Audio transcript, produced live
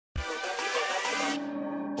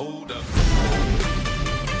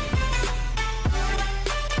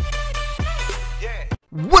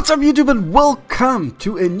What's up YouTube and welcome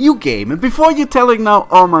to a new game. And before you're telling now,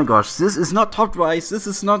 oh my gosh, this is not Top Rise, this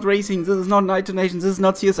is not racing, this is not Night Nations, this is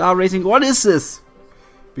not CSR racing, what is this?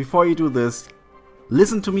 Before you do this,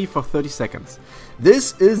 listen to me for 30 seconds.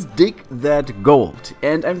 This is Dig That Gold,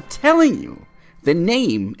 and I'm telling you, the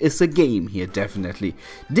name is a game here, definitely.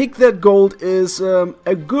 Dig That Gold is a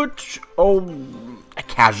good, a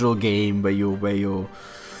casual game where you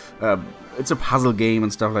it's a puzzle game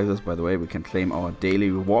and stuff like this. By the way, we can claim our daily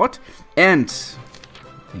reward. And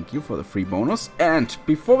thank you for the free bonus. And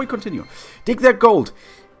before we continue, Dig That Gold.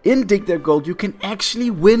 In Dig That Gold, you can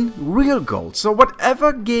actually win real gold. So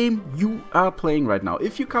whatever game you are playing right now,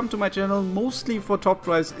 if you come to my channel mostly for Top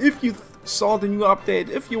Rise, if you saw the new update,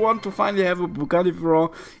 if you want to finally have a Bugatti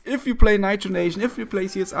Veyron, if you play Night Nation, if you play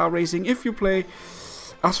CSR Racing, if you play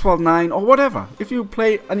Asphalt 9 or whatever, if you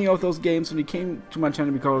play any of those games and you came to my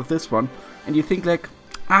channel because of this one and you think like,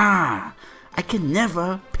 I can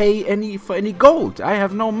never pay for any gold, I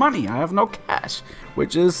have no money, I have no cash,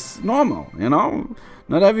 which is normal, you know,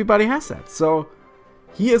 not everybody has that. So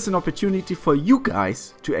here's an opportunity for you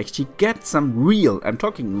guys to actually get some real, I'm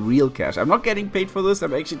talking real cash. I'm not getting paid for this,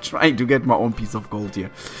 I'm actually trying to get my own piece of gold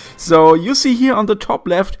here. So you see here on the top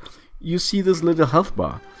left, you see this little health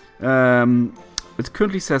bar. It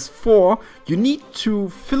currently says 4. You need to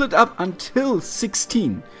fill it up until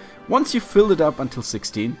 16. Once you fill it up until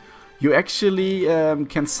 16, you actually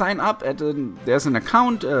can sign up at there's an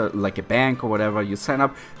account, like a bank or whatever. You sign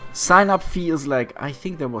up. Sign up fee is like, I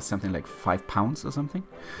think there was something like £5 or something.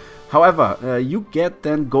 However, you get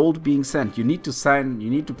then gold being sent. You need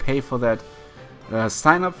to pay for that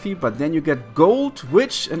sign up fee, but then you get gold,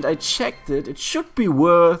 which, and I checked it, it should be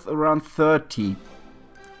worth around 30.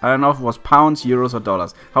 I don't know if it was pounds, euros or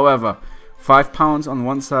dollars. However, £5 on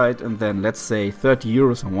one side and then let's say 30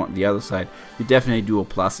 euros on the other side, you definitely do a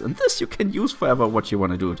plus. And this you can use forever what you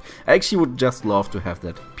want to do it. I actually would just love to have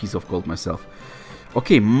that piece of gold myself.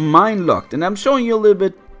 Okay, mine locked. And I'm showing you a little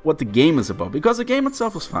bit what the game is about, because the game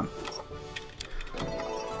itself is fun.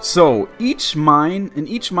 So, in each mine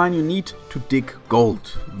you need to dig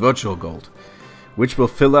gold, virtual gold, which will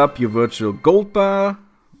fill up your virtual gold bar,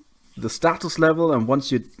 the status level, and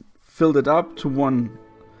once you filled it up to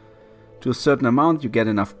a certain amount, you get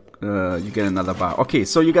enough, you get another bar. Okay,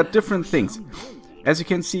 so you got different things. As you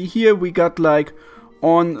can see here, we got like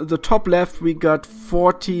on the top left, we got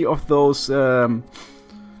 40 of those. Yeah,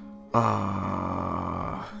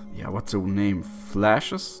 what's the name?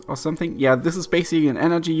 Flashes or something? Yeah, this is basically an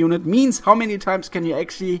energy unit. Means how many times can you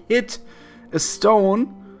actually hit a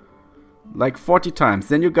stone? Like 40 times.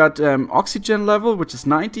 Then you got oxygen level, which is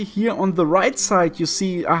 90. Here on the right side you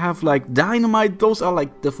see I have like dynamite. Those are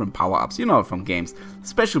like different power-ups, you know, from games.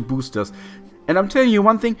 Special boosters. And I'm telling you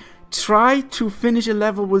one thing, try to finish a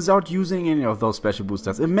level without using any of those special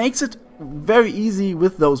boosters. It makes it very easy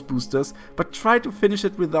with those boosters, but try to finish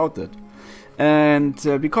it without it. And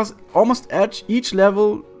because almost each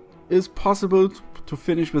level is possible to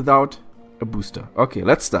finish without a booster. Okay,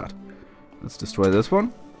 let's start. Let's destroy this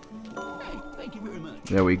one.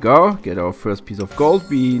 There we go, get our first piece of gold.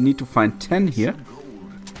 We need to find 10 here.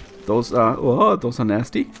 Those are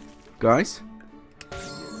nasty, guys.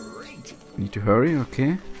 Need to hurry,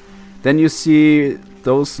 okay. Then you see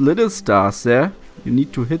those little stars there. You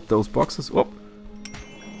need to hit those boxes. Oh,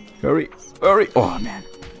 hurry, hurry. Oh man,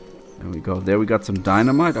 there we go. There we got some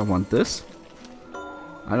dynamite. I want this.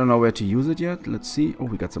 I don't know where to use it yet. Let's see. Oh,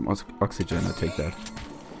 we got some oxygen. I take that.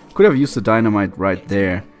 Could have used the dynamite right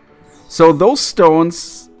there. So those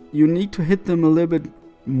stones, you need to hit them a little bit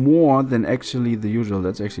more than actually the usual.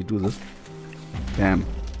 Let's actually do this. Bam.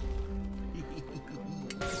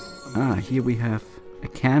 Ah, here we have a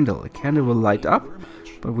candle. A candle will light up,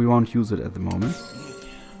 but we won't use it at the moment.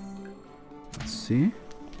 Let's see.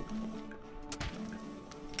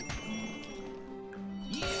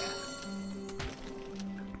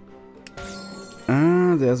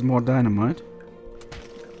 Ah, there's more dynamite.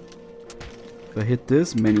 If I hit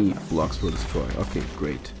this, many blocks will destroy. Okay,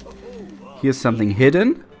 great. Here's something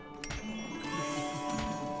hidden.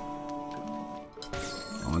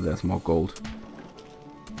 Oh, there's more gold.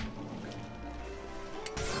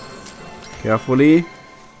 Carefully.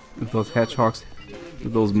 If those hedgehogs,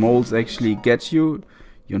 if those moles actually get you,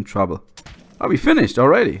 you're in trouble. Oh, we finished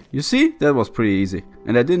already. You see? That was pretty easy.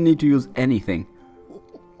 And I didn't need to use anything.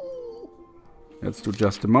 Let's do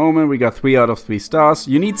just a moment. We got 3 out of 3 stars.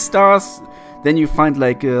 You need stars. Then you find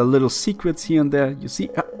like little secrets here and there. You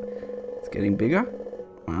see? It's getting bigger.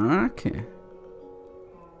 Okay.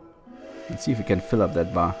 Let's see if we can fill up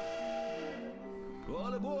that bar.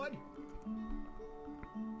 All aboard.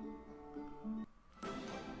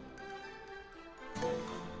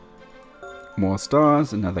 more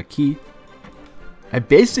stars, another key. I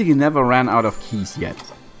basically never ran out of keys yet.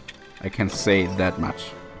 I can say that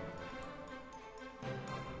much.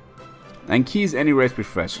 And keys anyways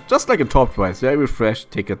refresh. Just like in Top Twice, they refresh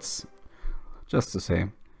tickets. Just the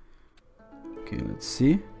same. Okay, let's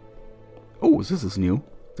see. Oh, this is new.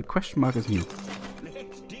 The question mark is new.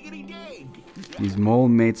 These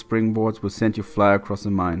mole-made springboards will send you fly across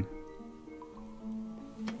the mine.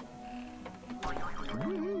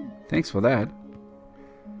 Thanks for that.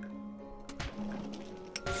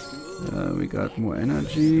 We got more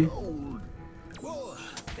energy.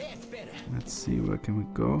 Let's see, where can we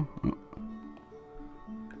go? Oh.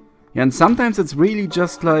 Yeah, and sometimes it's really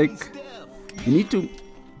just like you need to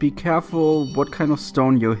be careful what kind of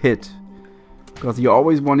stone you hit, because you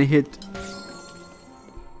always want to hit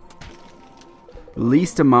the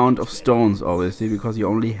least amount of stones, obviously, because you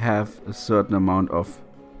only have a certain amount of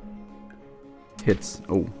hits.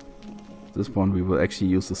 Oh, this one we will actually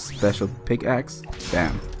use a special pickaxe.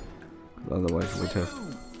 Bam. Otherwise we'd have...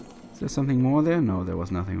 Is there something more there? No, there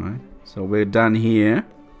was nothing, right? So we're done here.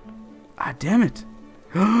 Ah, damn it.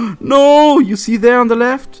 No! You see there on the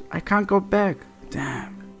left? I can't go back.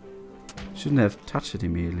 Damn. Shouldn't have touched it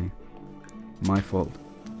immediately. My fault.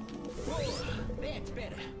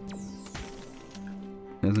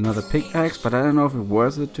 There's another pickaxe, but I don't know if it's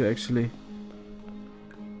worth it to actually...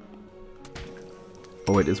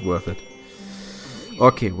 Oh, it is worth it.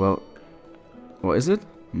 Okay, well... What is it?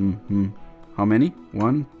 How many?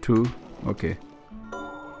 1, 2... Okay.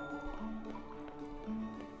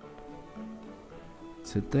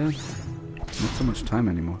 Sit there. Not so much time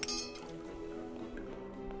anymore.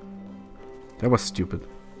 That was stupid.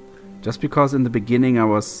 Just because in the beginning I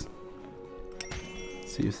was...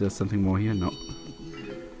 See if there's something more here. No.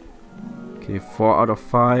 Okay, 4 out of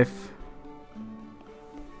 5.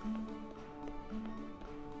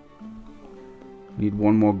 Need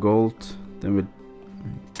 1 more gold. Then we're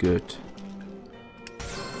good.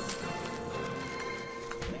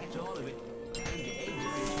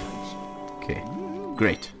 Okay,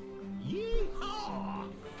 great. Yeehaw!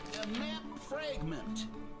 A map fragment.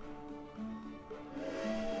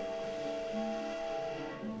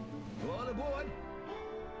 All aboard.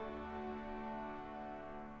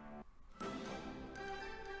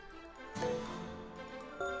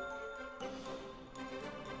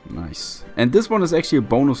 Nice. And this one is actually a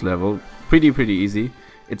bonus level. Pretty easy.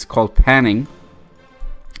 It's called panning.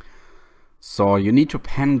 So you need to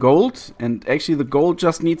pan gold, and actually the gold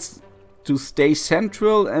just needs to stay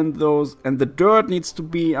central, and the dirt needs to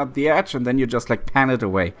be at the edge, and then you just like pan it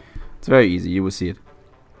away. It's very easy. You will see it.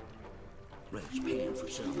 Let's pan for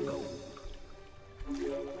some gold.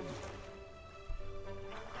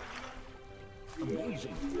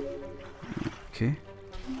 Amazing. Okay.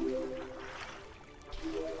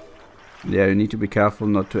 Yeah, you need to be careful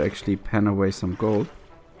not to actually pan away some gold.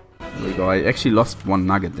 There we go. I actually lost 1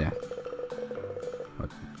 nugget there.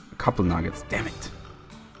 But a couple nuggets. Damn it.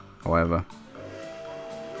 However.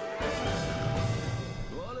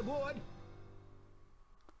 All aboard.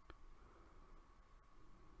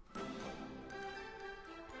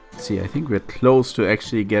 See, I think we're close to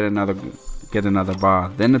actually get another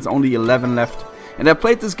bar. Then it's only 11 left. And I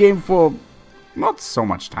played this game for not so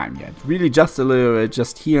much time yet. Really just a little bit,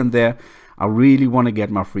 just here and there. I really want to get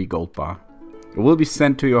my free gold bar. It will be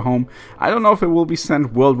sent to your home. I don't know if it will be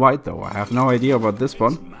sent worldwide though. I have no idea about this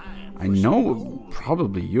one. I know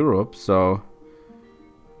probably Europe, so...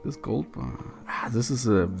 This gold bar... this is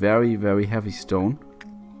a very heavy stone.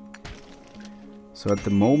 So at the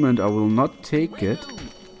moment I will not take it.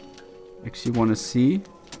 Actually want to see...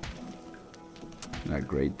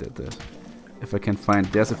 great that there's... If I can find...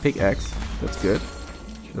 There's a pickaxe. That's good.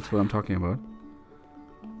 That's what I'm talking about.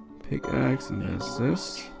 Pickaxe, and there's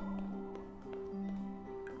this.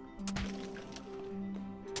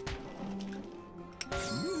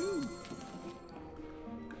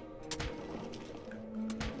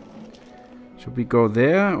 Should we go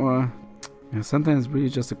there, or... Yeah, sometimes it's really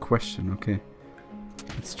just a question. Okay.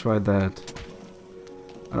 Let's try that.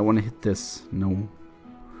 I don't want to hit this. No.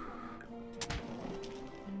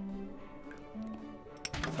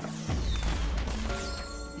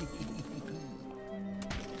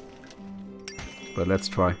 But let's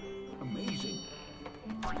try. Amazing.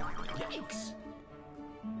 Yikes.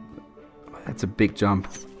 That's a big jump.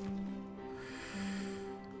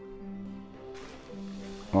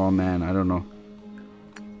 Oh man, I don't know.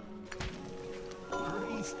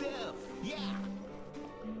 Free stuff. Yeah.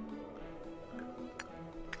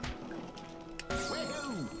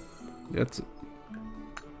 Woohoo. That's it.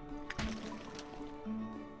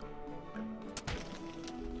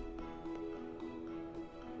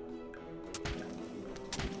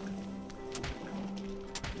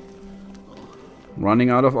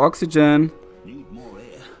 Running out of oxygen. Need more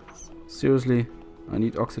air. Seriously, I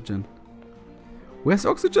need oxygen. Where's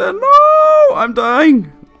oxygen? No, I'm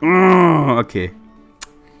dying. Okay.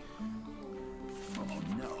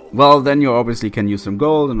 Well, then you obviously can use some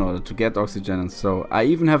gold in order to get oxygen, and so I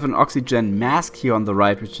even have an oxygen mask here on the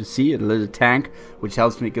right, which you see, a little tank, which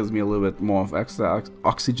helps me, gives me a little bit more of extra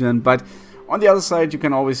oxygen. But on the other side, you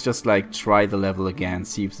can always just like try the level again,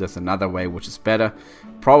 see if there's another way which is better.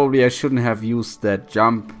 Probably I shouldn't have used that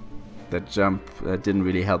jump. That jump didn't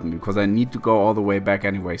really help me, because I need to go all the way back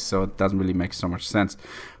anyway, so it doesn't really make so much sense.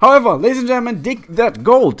 However, ladies and gentlemen, dig that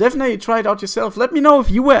gold. Definitely try it out yourself. Let me know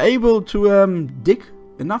if you were able to dig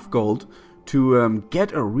enough gold to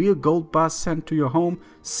get a real gold bar sent to your home,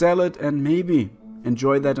 sell it, and maybe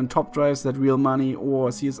enjoy that in Top Drives, that real money, or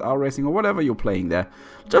CSR Racing, or whatever you're playing there.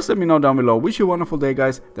 Just let me know down below. Wish you a wonderful day,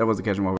 guys. That was the Casual Mob.